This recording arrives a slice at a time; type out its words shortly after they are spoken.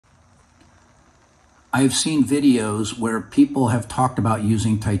I've seen videos where people have talked about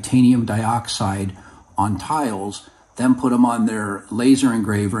using titanium dioxide on tiles, then put them on their laser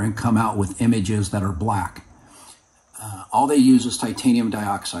engraver and come out with images that are black. All they use is titanium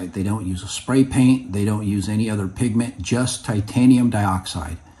dioxide. They don't use a spray paint. They don't use any other pigment, just titanium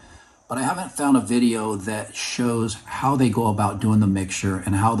dioxide. But I haven't found a video that shows how they go about doing the mixture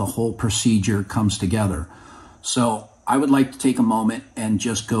and how the whole procedure comes together. So I would like to take a moment and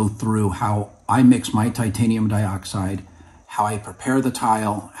just go through how I mix my titanium dioxide, how I prepare the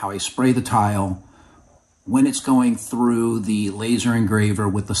tile, how I spray the tile, when it's going through the laser engraver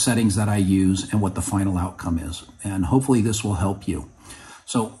with the settings that I use, and what the final outcome is. And hopefully this will help you.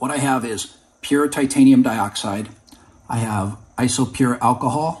 So what I have is pure titanium dioxide. I have isopure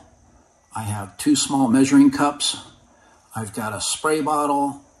alcohol. I have 2 small measuring cups. I've got a spray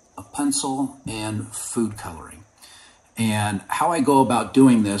bottle, a pencil, and food coloring. And how I go about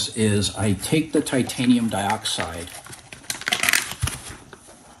doing this is I take the titanium dioxide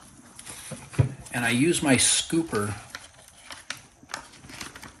and I use my scooper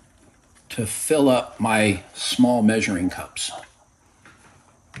to fill up my small measuring cups.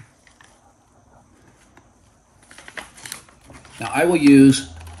 Now I will use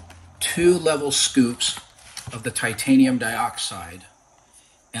 2 level scoops of the titanium dioxide,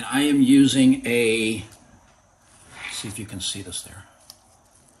 and I am using a, see if you can see this there.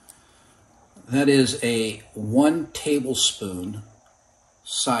 That is a 1 tablespoon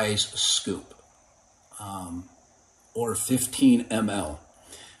size scoop, or 15 ml.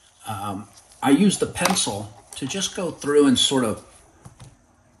 I use the pencil to just go through and sort of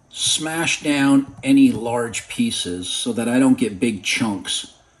smash down any large pieces so that I don't get big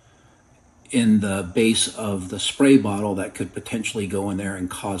chunks in the base of the spray bottle that could potentially go in there and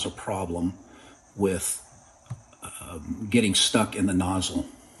cause a problem with getting stuck in the nozzle.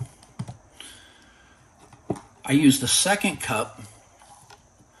 I use the second cup,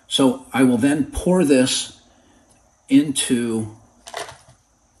 so I will then pour this into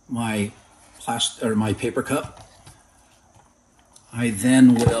my my paper cup. I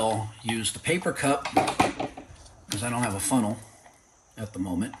then will use the paper cup, because I don't have a funnel at the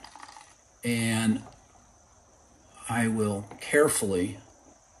moment, and I will carefully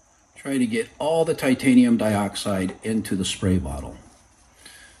try to get all the titanium dioxide into the spray bottle.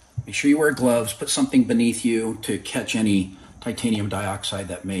 Make sure you wear gloves, put something beneath you to catch any titanium dioxide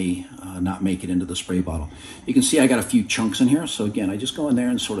that may not make it into the spray bottle. You can see I got a few chunks in here, so again, I just go in there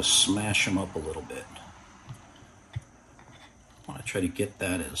and sort of smash them up a little bit. I want to try to get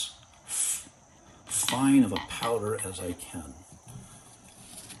that as fine of a powder as I can.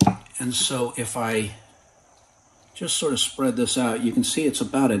 And so if I just sort of spread this out, you can see it's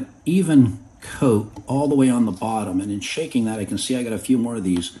about an even coat all the way on the bottom, and in shaking that I can see I got a few more of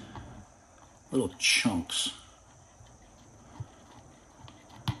these little chunks.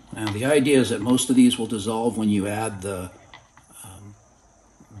 Now the idea is that most of these will dissolve when you add the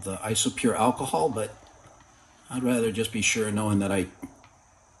isopure alcohol, but I'd rather just be sure knowing that I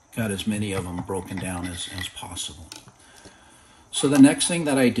got as many of them broken down as possible. So the next thing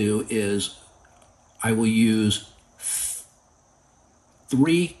that I do is I will use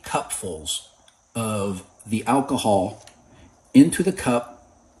 3 cupfuls of the alcohol into the cup,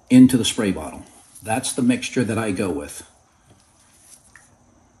 into the spray bottle. That's the mixture that I go with.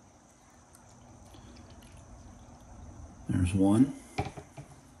 There's 1.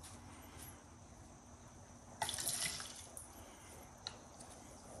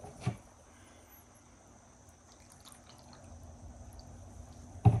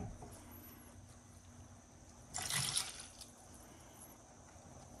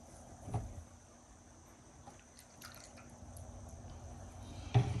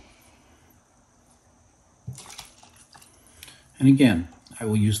 And again, I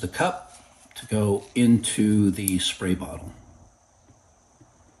will use the cup to go into the spray bottle.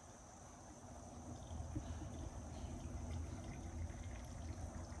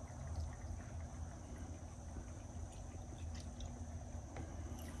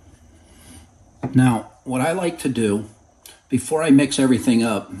 Now, what I like to do, before I mix everything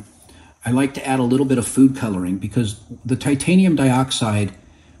up, I like to add a little bit of food coloring, because the titanium dioxide,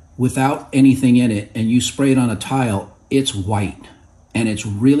 without anything in it, and you spray it on a tile, it's white, and it's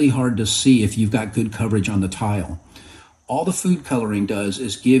really hard to see if you've got good coverage on the tile. All the food coloring does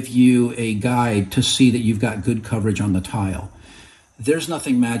is give you a guide to see that you've got good coverage on the tile. There's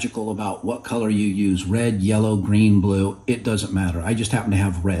nothing magical about what color you use, red, yellow, green, blue, it doesn't matter. I just happen to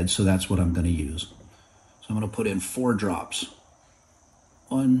have red, so that's what I'm going to use. So I'm going to put in 4 drops.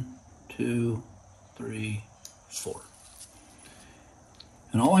 1, 2, 3, 4.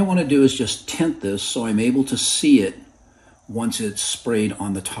 And all I want to do is just tint this so I'm able to see it once it's sprayed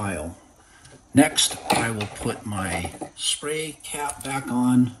on the tile. Next, I will put my spray cap back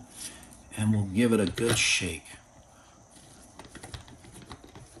on and we'll give it a good shake.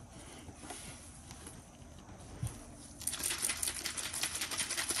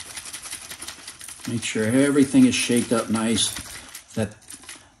 Make sure everything is shaked up nice, that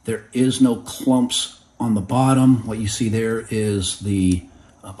there is no clumps on the bottom. What you see there is the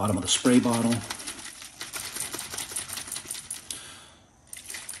bottom of the spray bottle.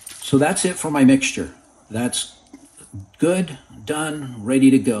 So that's it for my mixture. That's good, done,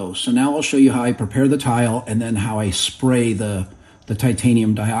 ready to go. So now I'll show you how I prepare the tile and then how I spray the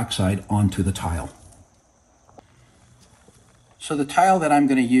titanium dioxide onto the tile. So the tile that I'm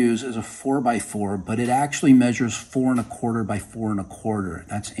going to use is a 4x4, but it actually measures 4 1/4 by 4 1/4.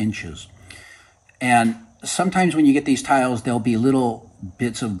 That's inches. And sometimes when you get these tiles, there'll be little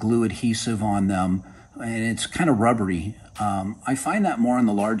bits of glue adhesive on them, and it's kind of rubbery. I find that more on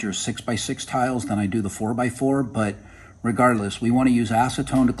the larger 6x6 tiles than I do the 4x4, but regardless, we want to use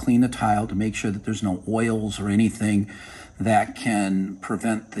acetone to clean the tile to make sure that there's no oils or anything that can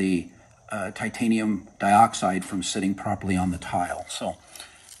prevent the titanium dioxide from sitting properly on the tile. So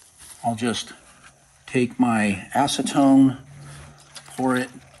I'll just take my acetone, pour it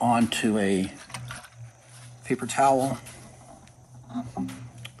onto a paper towel, and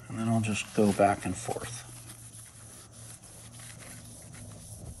then I'll just go back and forth.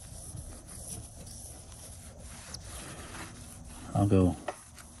 I'll go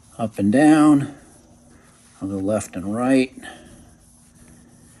up and down, I'll go left and right.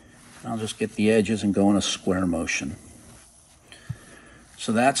 I'll just get the edges and go in a square motion.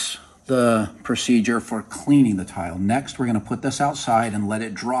 So that's the procedure for cleaning the tile. Next, we're going to put this outside and let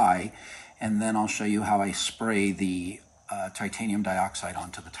it dry, and then I'll show you how I spray the titanium dioxide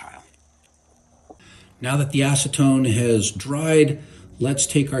onto the tile. Now that the acetone has dried, let's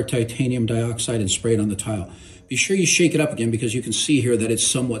take our titanium dioxide and spray it on the tile. Be sure you shake it up again because you can see here that it's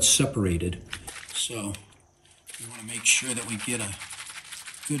somewhat separated. So we want to make sure that we get a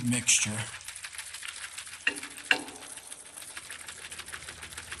good mixture.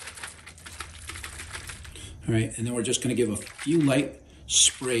 All right, and then we're just going to give a few light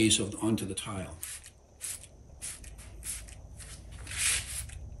sprays onto the tile.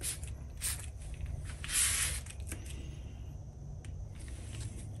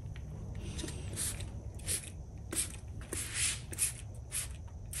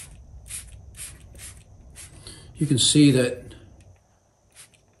 You can see that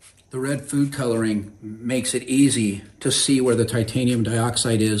the red food coloring makes it easy to see where the titanium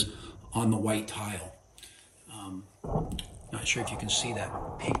dioxide is on the white tile. Not sure if you can see that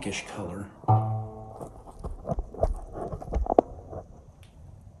pinkish color.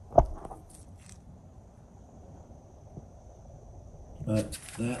 But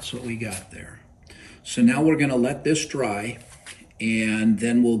that's what we got there. So now we're going to let this dry, and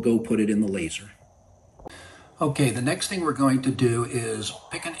then we'll go put it in the laser. Okay, the next thing we're going to do is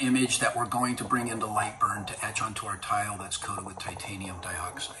pick an image that we're going to bring into Lightburn to etch onto our tile that's coated with titanium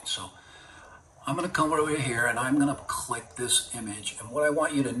dioxide. So I'm going to come over here and I'm going to click this image. And what I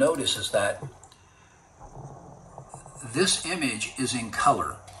want you to notice is that this image is in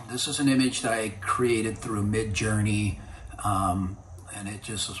color. This is an image that I created through Midjourney, and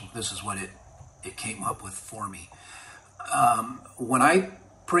this is what it came up with for me. When I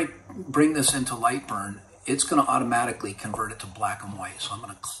bring this into Lightburn, it's going to automatically convert it to black and white. So I'm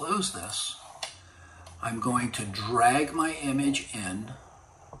going to close this. I'm going to drag my image in.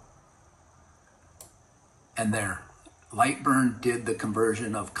 And there, Lightburn did the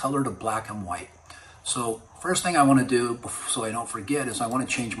conversion of color to black and white. So first thing I want to do, so I don't forget, is I want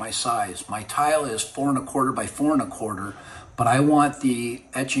to change my size. My tile is 4 1/4 by 4 1/4, but I want the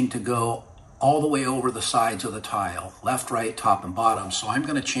etching to go all the way over the sides of the tile, left, right, top, and bottom. So I'm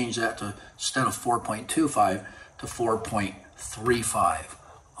going to change that to, instead of 4.25 to 4.35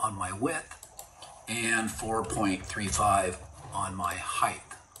 on my width and 4.35 on my height.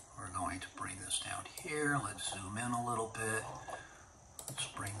 We're going to bring this down here. Let's zoom in a little bit. Let's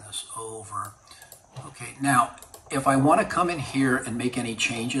bring this over. Okay, now if I want to come in here and make any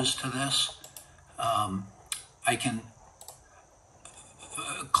changes to this, I can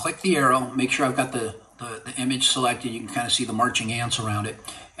click the arrow, make sure I've got the image selected. You can kind of see the marching ants around it.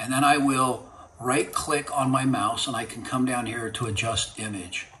 And then I will right click on my mouse and I can come down here to adjust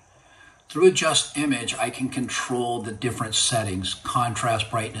image. Through adjust image, I can control the different settings: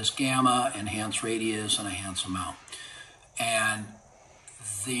 contrast, brightness, gamma, enhance radius, and enhance amount. And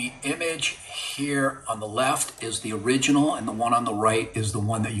The image here on the left is the original, and the one on the right is the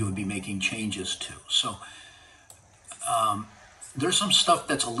one that you would be making changes to. So there's some stuff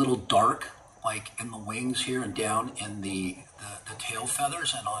that's a little dark, like in the wings here and down in the tail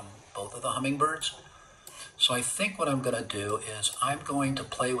feathers and on both of the hummingbirds. So I think what I'm going to do is I'm going to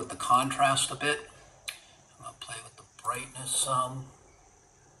play with the contrast a bit. I'm going to play with the brightness some.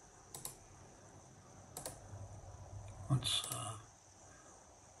 Let's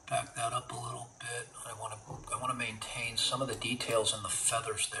back that up a little bit. I want to maintain some of the details in the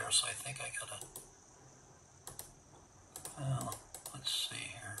feathers there, so I think I gotta. Let's see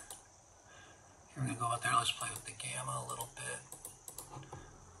here. Here we're gonna go out there. Let's play with the gamma a little bit.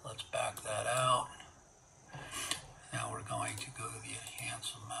 Let's back that out. Now we're going to go to the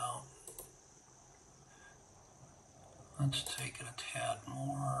enhance amount. Let's take it a tad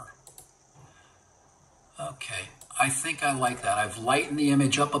more. Okay, I think I like that. I've lightened the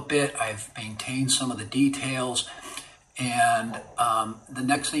image up a bit. I've maintained some of the details. And the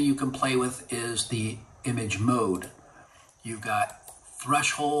next thing you can play with is the image mode. You've got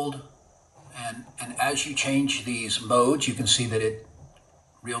threshold, and as you change these modes, you can see that it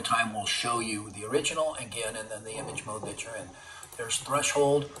real time will show you the original again, and then the image mode that you're in. There's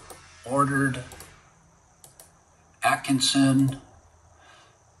threshold, ordered, Atkinson,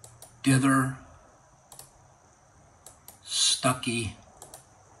 dither, Stucky,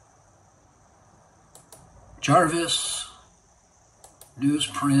 Jarvis,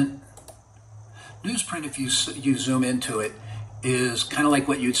 newsprint. Newsprint, if you zoom into it, is kind of like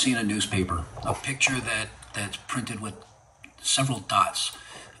what you'd see in a newspaper, a picture that's printed with several dots.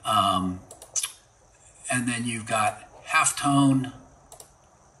 And then you've got halftone,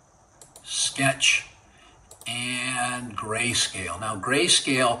 sketch, and grayscale. Now,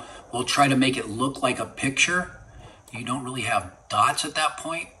 grayscale will try to make it look like a picture. You don't really have dots at that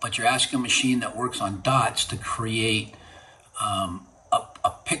point, but you're asking a machine that works on dots to create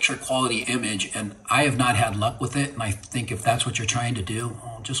a picture quality image, and I have not had luck with it. And I think if that's what you're trying to do,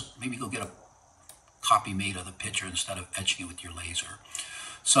 well, just maybe go get a copy made of the picture instead of etching it with your laser.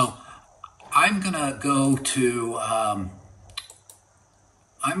 So I'm gonna go to I'm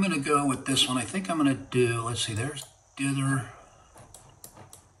gonna go with this one. I think I'm gonna do, let's see, there's dither.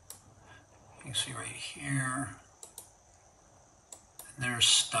 You can see right here. There's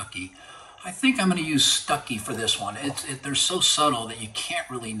Stucky. I think I'm going to use Stucky for this one. They're so subtle that you can't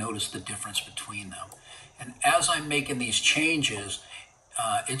really notice the difference between them. And as I'm making these changes,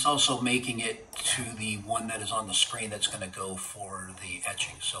 it's also making it to the one that is on the screen that's going to go for the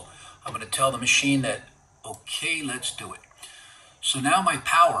etching. So I'm going to tell the machine that, okay, let's do it. So now my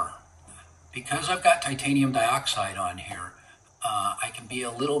power, because I've got titanium dioxide on here, I can be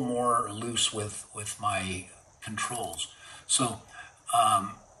a little more loose with my controls. So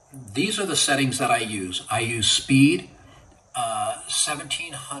these are the settings that I use. I use speed,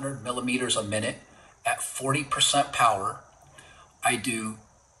 1700 millimeters a minute at 40% power. I do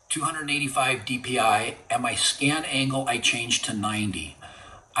 285 DPI, and my scan angle I change to 90.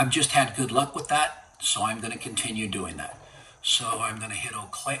 I've just had good luck with that, so I'm going to continue doing that. So I'm going to hit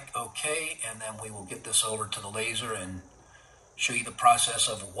OK, and then we will get this over to the laser and show you the process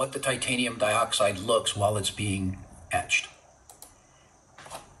of what the titanium dioxide looks while it's being etched.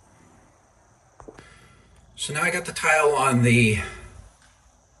 So now I got the tile on the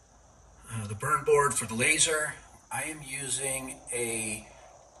burn board for the laser. I am using a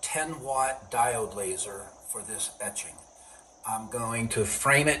 10-watt diode laser for this etching. I'm going to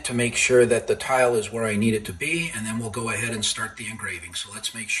frame it to make sure that the tile is where I need it to be, and then we'll go ahead and start the engraving. So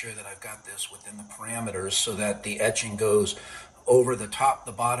let's make sure that I've got this within the parameters so that the etching goes over the top,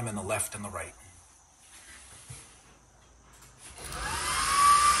 the bottom, and the left and the right.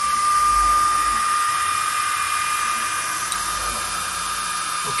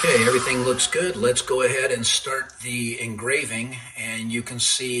 Okay, everything looks good. Let's go ahead and start the engraving, and you can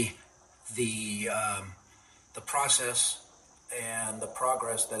see the process and the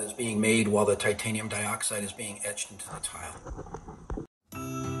progress that is being made while the titanium dioxide is being etched into the tile.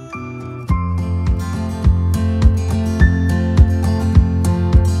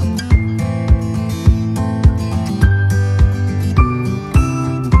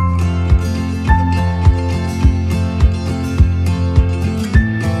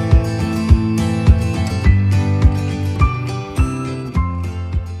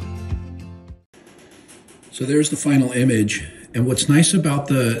 So there's the final image. And what's nice about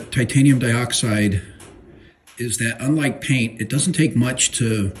the titanium dioxide is that unlike paint, it doesn't take much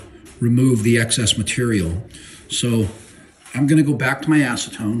to remove the excess material. So I'm going to go back to my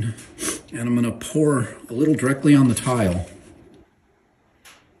acetone and I'm going to pour a little directly on the tile.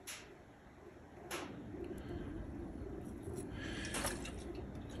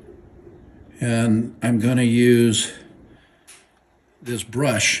 And I'm going to use this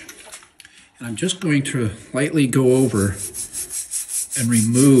brush, and I'm just going to lightly go over and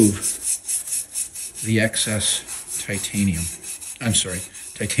remove the excess titanium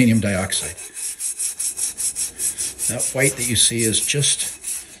dioxide. That white that you see is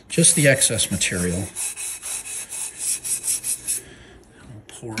just the excess material. I'll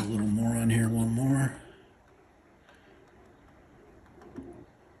pour a little more on here, one more.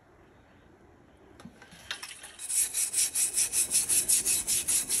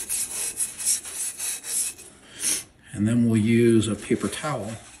 And then we'll use a paper towel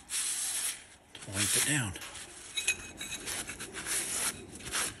to wipe it down.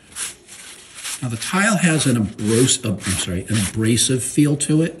 Now the tile has an abrasive feel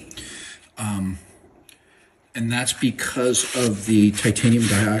to it, and that's because of the titanium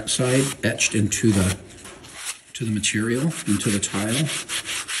dioxide etched into the material, into the tile.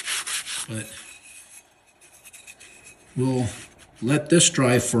 But we'll let this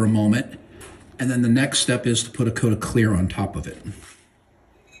dry for a moment, and then the next step is to put a coat of clear on top of it.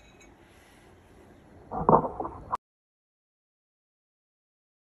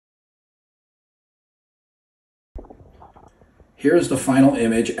 Here's the final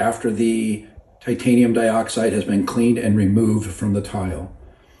image after the titanium dioxide has been cleaned and removed from the tile.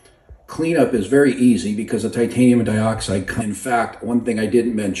 Cleanup is very easy because the titanium dioxide, in fact, one thing I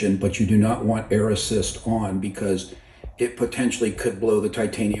didn't mention, but you do not want air assist on because it potentially could blow the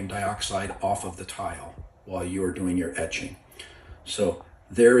titanium dioxide off of the tile while you are doing your etching. So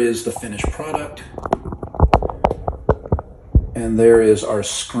there is the finished product. And there is our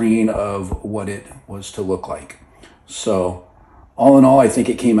screen of what it was to look like. So all in all, I think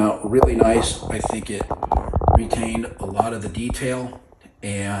it came out really nice. I think it retained a lot of the detail,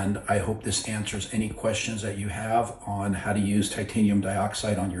 and I hope this answers any questions that you have on how to use titanium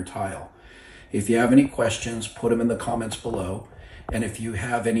dioxide on your tile. If you have any questions, put them in the comments below. And if you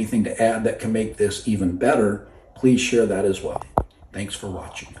have anything to add that can make this even better, please share that as well. Thanks for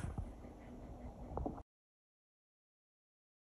watching.